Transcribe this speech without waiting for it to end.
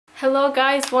Hello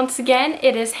guys, once again,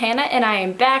 it is Hannah and I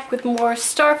am back with more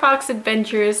Star Fox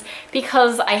Adventures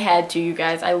because I had to, you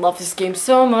guys. I love this game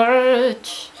so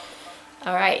much.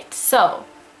 Alright, so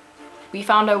we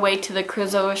found our way to the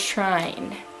Krazoa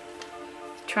shrine.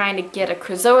 Trying to get a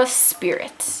Krazoa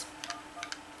spirit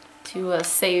to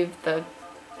save the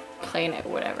planet,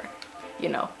 whatever. You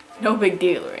know, no big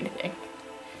deal or anything.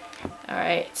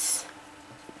 Alright.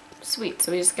 Sweet,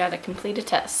 so we just gotta complete a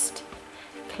test.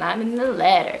 Climbing the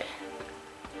ladder.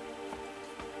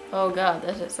 Oh god,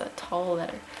 that is a tall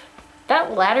ladder.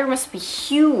 That ladder must be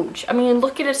huge. I mean,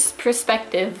 look at its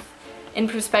perspective. In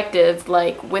perspective,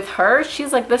 like with her,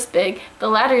 she's like this big. The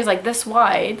ladder is like this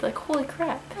wide. Like, holy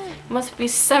crap. It must be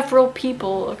several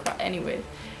people across. Anyway,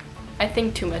 I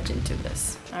think too much into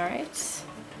this. Alright.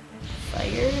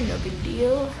 Fire, no big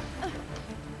deal.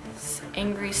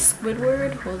 Angry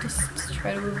Squidward, we'll just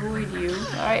try to avoid you.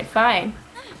 Alright, fine.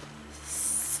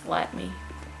 Slap me.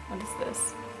 What is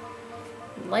this?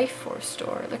 Life Force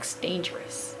store. It looks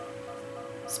dangerous.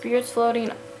 Spirits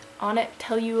floating on it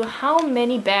tell you how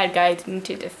many bad guys you need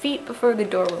to defeat before the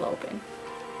door will open.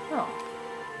 Oh.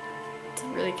 It's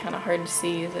really kind of hard to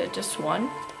see. Is it just one?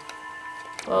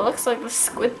 Well, it looks like the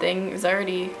squid thing is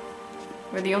already...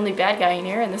 We're the only bad guy in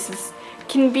here, and this is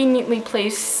conveniently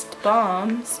placed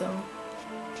bomb, so...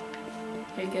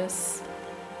 I guess...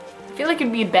 I feel like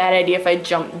it'd be a bad idea if I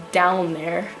jumped down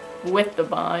there with the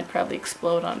bomb. It'd probably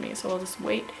explode on me, so I'll just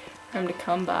wait for him to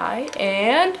come by,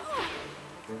 and...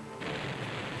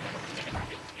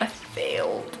 I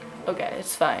failed. Okay,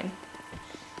 it's fine.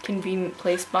 Convenient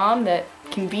place bomb that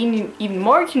even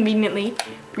more conveniently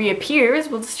reappears.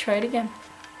 We'll just try it again.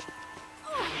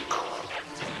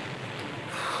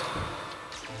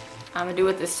 I'm gonna do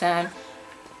it this time.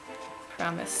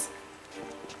 Promise.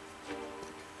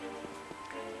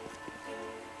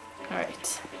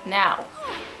 Alright, now.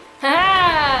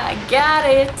 Ha! I got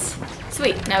it!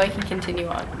 Sweet, now we can continue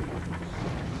on.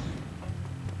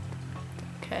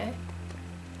 Okay.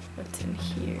 What's in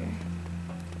here?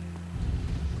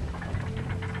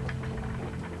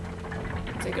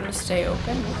 Is it gonna stay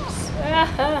open? Oops.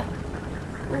 Ah!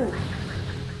 Ooh.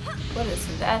 What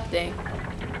is that thing?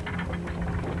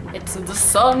 It's the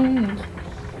sun!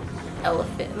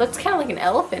 Elephant. It looks kind of like an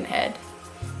elephant head.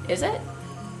 Is it?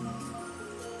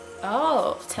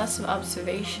 Oh, test of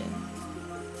observation.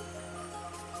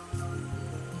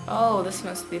 Oh, this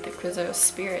must be the Krazoa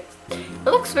spirit. It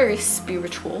looks very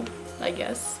spiritual, I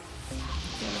guess.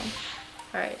 You know.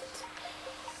 Alright.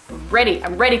 Ready.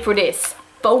 I'm ready for this.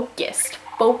 Focused.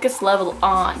 Focus level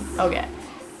on. Okay.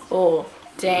 Oh,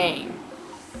 dang.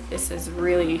 This is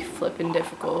really flippin'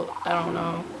 difficult. I don't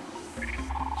know.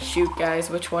 Shoot, guys.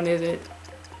 Which one is it?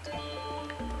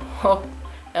 Oh.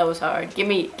 That was hard. Give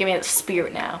me the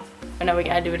spirit now. Oh no, we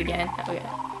gotta do it again. Okay.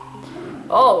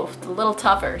 Oh, it's a little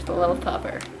tougher. It's a little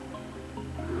tougher.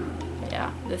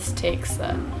 Yeah, this takes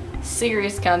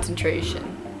serious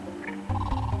concentration.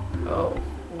 Oh,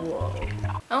 whoa.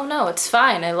 Oh no, it's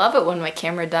fine. I love it when my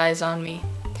camera dies on me.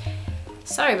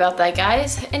 Sorry about that,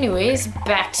 guys. Anyways,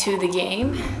 back to the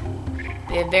game.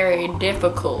 The very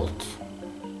difficult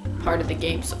part of the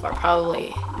game so far.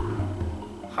 Probably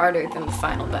harder than the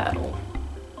final battle.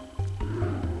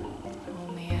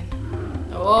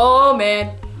 Oh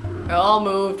man, we're all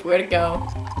moved. Where'd it go?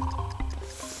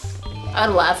 I'd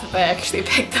laugh if I actually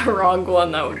picked the wrong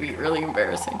one. That would be really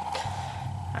embarrassing.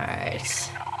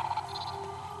 Alright.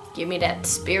 Give me that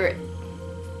spirit.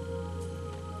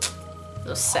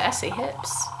 Those sassy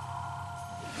hips.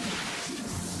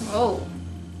 Oh.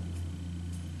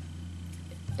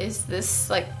 Is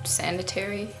this like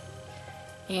sanitary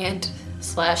and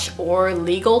 / or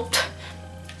legal?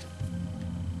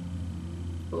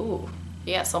 Ooh.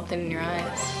 Yeah, something in your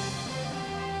eyes.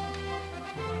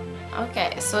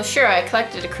 Okay, so sure, I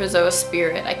collected a Krazoa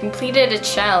spirit. I completed a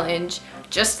challenge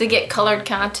just to get colored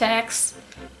contacts.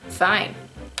 Fine.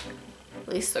 At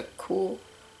least they're cool.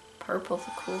 Purple's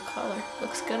a cool color.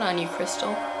 Looks good on you, Crystal.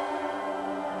 Alright.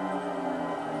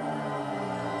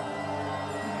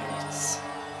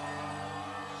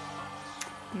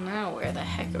 Now where the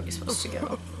heck are we supposed to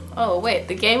go? Oh wait,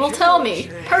 the game will tell me.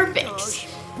 Perfect!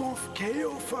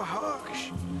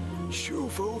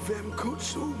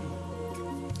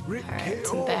 Alright,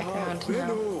 some background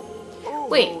now.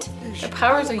 Wait, the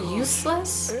powers are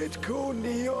useless?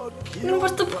 Then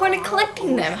what's the point of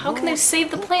collecting them? How can they save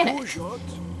the planet?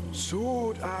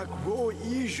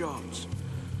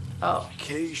 Oh,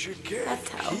 that's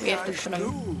how we have to put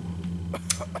them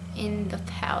in the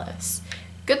palace.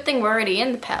 Good thing we're already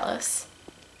in the palace.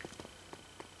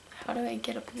 How do I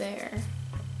get up there?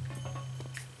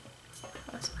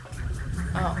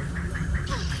 Oh.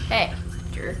 Hey,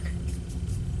 jerk.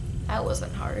 That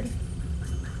wasn't hard.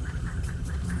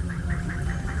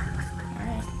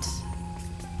 Alright.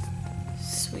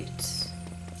 Sweet.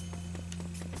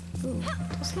 Ooh,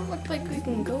 doesn't look like we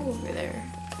can go over there.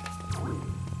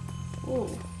 Ooh.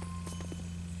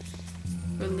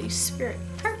 Release spirit.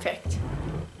 Perfect.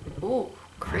 Ooh,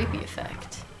 creepy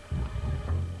effect.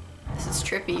 This is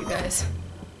trippy, you guys.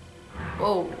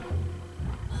 Whoa.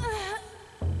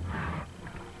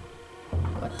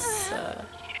 What's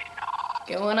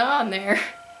going on there?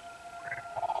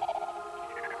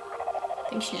 I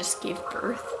think she just gave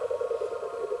birth.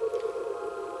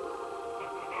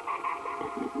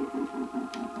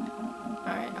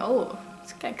 Alright, oh,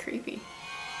 it's kind of creepy.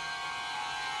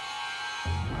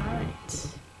 Alright.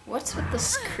 What's with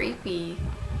this creepy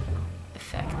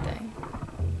effect thing?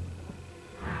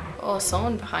 Oh,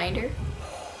 someone behind her?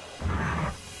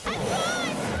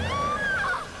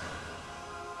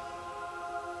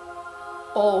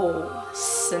 Oh,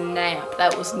 snap.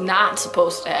 That was not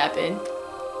supposed to happen.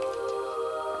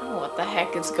 I don't know what the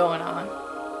heck is going on.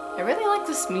 I really like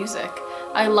this music.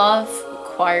 I love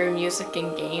choir music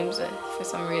in games. For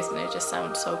some reason, it just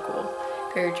sounds so cool.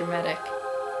 Very dramatic.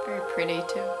 Very pretty,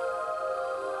 too.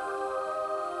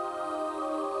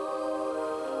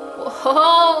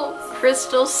 Whoa!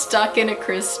 Crystal stuck in a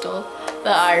crystal. The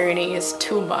irony is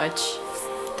too much.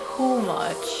 Too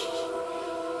much.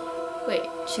 Wait,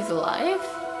 she's alive?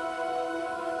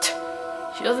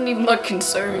 She doesn't even look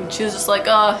concerned. She's just like,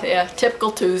 oh, yeah,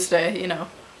 typical Tuesday, you know.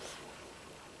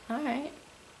 Alright.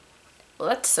 Well,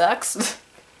 that sucks.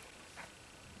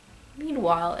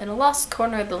 Meanwhile, in a lost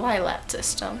corner of the Lilac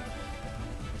system.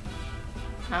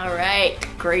 Alright,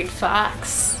 Great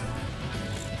Fox.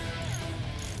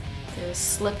 There's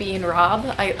Slippy and Rob.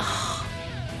 I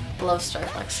love Star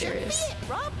Fox series.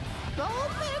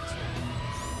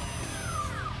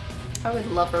 I would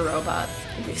love a robot.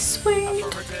 It'd be sweet.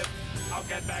 I'll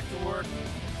get back to work.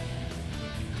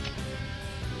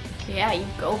 Yeah, you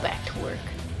go back to work.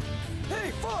 Hey,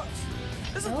 Fox!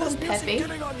 Isn't Oh, this music Peppy.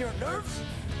 getting on your nerves?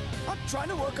 I'm trying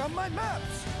to work on my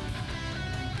maps.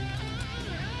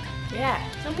 Yeah,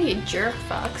 don't be a jerk,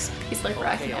 Fox. He's like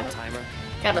rocking out. Timer.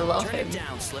 Gotta love Turn him. it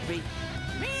down, Slippy.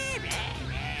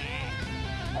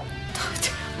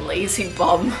 Lazy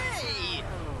bum. Hey!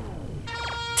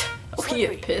 Oh, he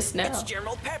is pissed now. It's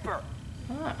General Pepper.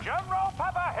 Ah. General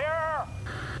Pepper here.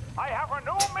 I have a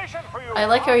new mission for you. I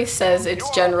like how he says it's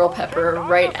General Pepper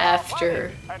right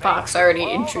after Fox already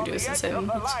introduces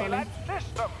him. It's funny.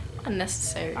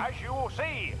 Unnecessary. As you will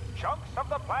see, chunks of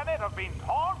the planet have been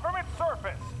torn from its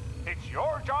surface. It's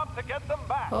your job to get them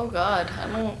back. Oh god, I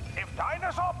don't... If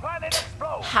Dinosaur Planet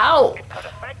explodes, How? it could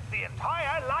affect the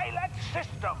entire Lilac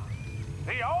system.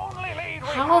 The only lead we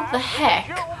How have the is heck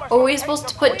you must are we locate supposed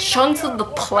to the put Queen chunks of the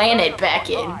Anya planet who back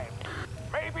in? alive.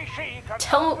 Maybe she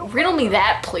can Riddle me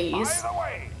that, please. By the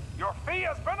way, your fee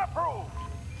has been approved.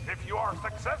 If you are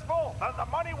successful, then the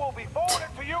money will be forwarded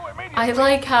to you immediately. I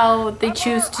like how they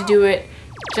choose to do it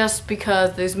just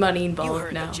because there's money You involved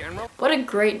heard now. the General. What a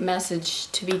great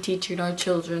message to be teaching our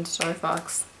children, Star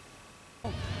Fox.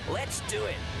 Let's do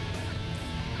it.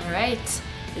 Alright,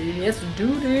 let's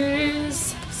do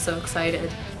this. So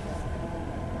excited.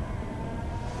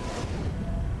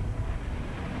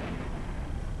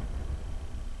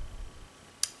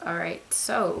 Alright,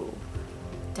 so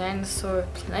Dinosaur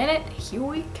Planet, here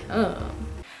we come.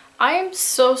 I am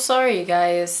so sorry, you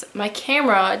guys. My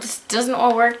camera just doesn't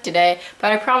want to work today,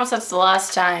 but I promise that's the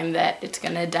last time that it's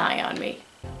gonna die on me.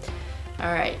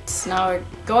 Alright, so now we're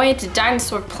going to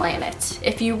Dinosaur Planet.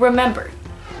 If you remember,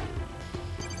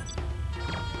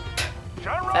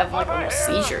 General I have like a Pepper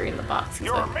little here. seizure in the box. It's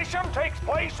Your like, mission takes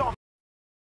place on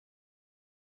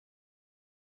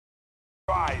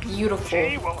beautiful,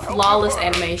 She will help flawless you.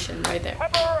 animation right there.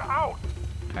 Pepper out.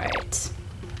 Alright.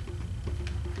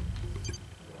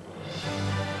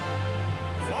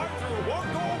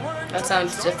 That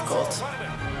sounds difficult.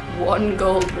 One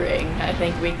gold ring. I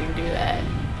think we can do that.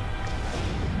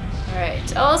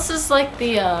 Alright. Oh, this is like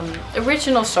the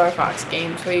original Star Fox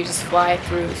games where you just fly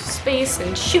through space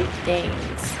and shoot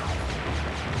things.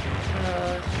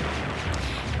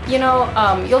 You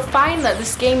know, you'll find that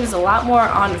this game is a lot more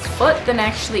on foot than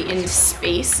actually in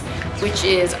space, which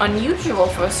is unusual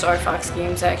for Star Fox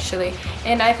games, actually.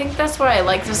 And I think that's why I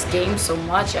like this game so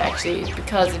much, actually, is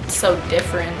because it's so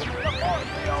different.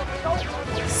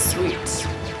 Sweet.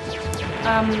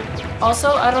 Also,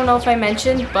 I don't know if I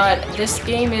mentioned, but this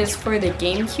game is for the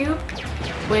GameCube,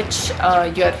 which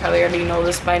you probably already know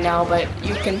this by now, but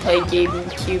you can play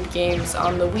GameCube games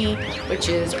on the Wii, which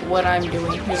is what I'm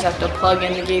doing. You just have to plug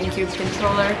in the GameCube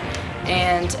controller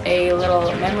and a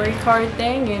little memory card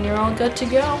thing, and you're all good to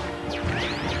go.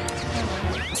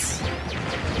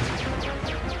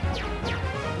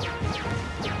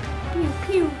 Pew,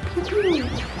 pew, pew, pew.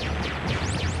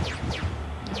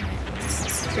 This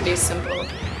is pretty simple.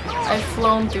 I've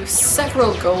flown through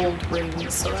several gold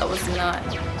rings, so that was not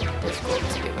difficult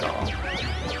to do at all.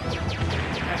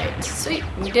 Alright, sweet,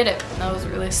 we did it. That was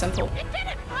really simple.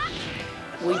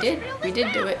 We did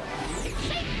do it.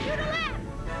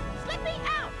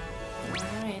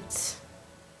 Alright.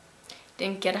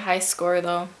 Didn't get a high score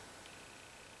though.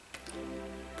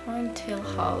 Thorntail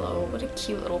Hollow, what a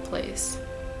cute little place.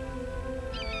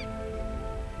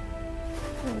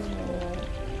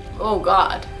 Oh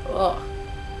god. Ugh.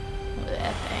 Look at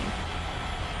that thing.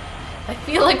 I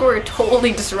feel like we're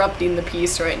totally disrupting the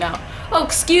piece right now. Oh,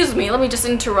 excuse me, let me just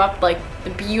interrupt like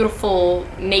the beautiful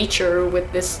nature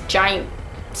with this giant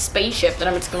spaceship that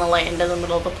I'm just gonna land in the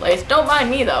middle of the place. Don't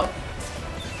mind me though.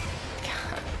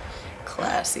 God.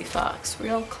 Classy fox,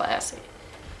 real classy.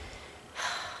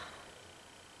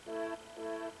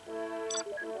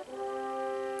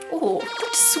 Oh,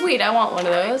 that's sweet, I want one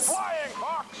of those.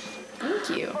 Thank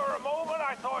you. For a moment,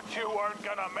 I thought you weren't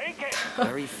gonna make it.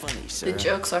 Very funny, sir. The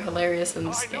jokes are hilarious in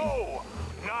this I game. know.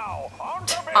 Now, on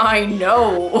to business. I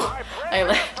know. I press like.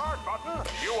 the start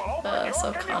button, you will open your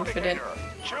So confident. communicator.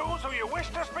 Choose who you wish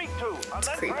to speak to, and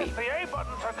then creepy. press the A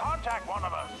button to contact one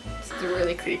of us. It's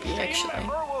really creepy, Each actually.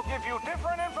 member will give you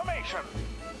different information.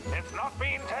 It's not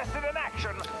being tested in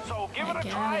action, so give it a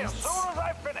try as guess. soon as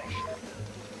I finish.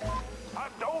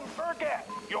 And don't forget,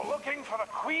 you're looking for the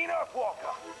Queen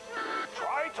Earthwalker.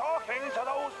 Try talking to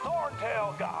those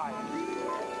Thorntail guys.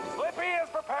 Slippy is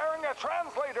preparing a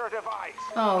translator device.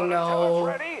 Oh, But until no.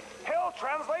 it's ready, he'll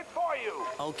translate for you.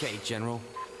 Okay, General.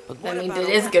 But That what means about it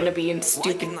is a gonna be in Why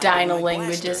stupid couldn't I dino bring my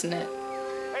language, blaster? isn't it?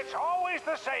 It's always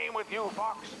the same with you,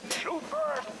 Fox. Shoot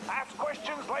first, ask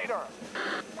questions later.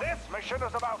 This mission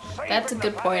is about saving That's a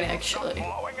good the point, planet, actually.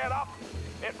 not blowing it up.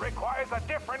 It requires a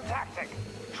different tactic.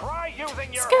 Try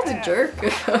using your This guy's a head.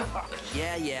 jerk.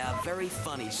 Yeah, very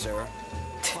funny, sir.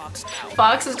 Fox out.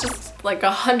 Fox is just like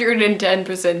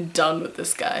 110% done with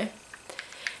this guy.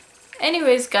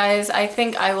 Anyways, guys, I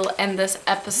think I will end this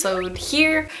episode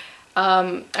here.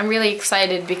 I'm really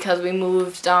excited because we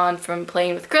moved on from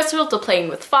playing with Crystal to playing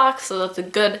with Fox, so that's a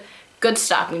good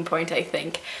stopping point, I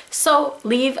think. So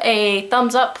leave a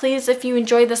thumbs up, please, if you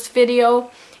enjoyed this video,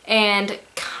 and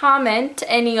comment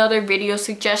any other video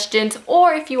suggestions,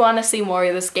 or if you want to see more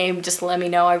of this game, just let me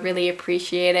know. I really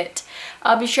appreciate it.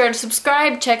 Be sure to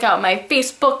subscribe, check out my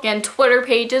Facebook and Twitter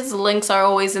pages. The links are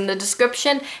always in the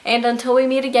description, and until we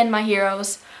meet again, my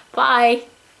heroes, bye!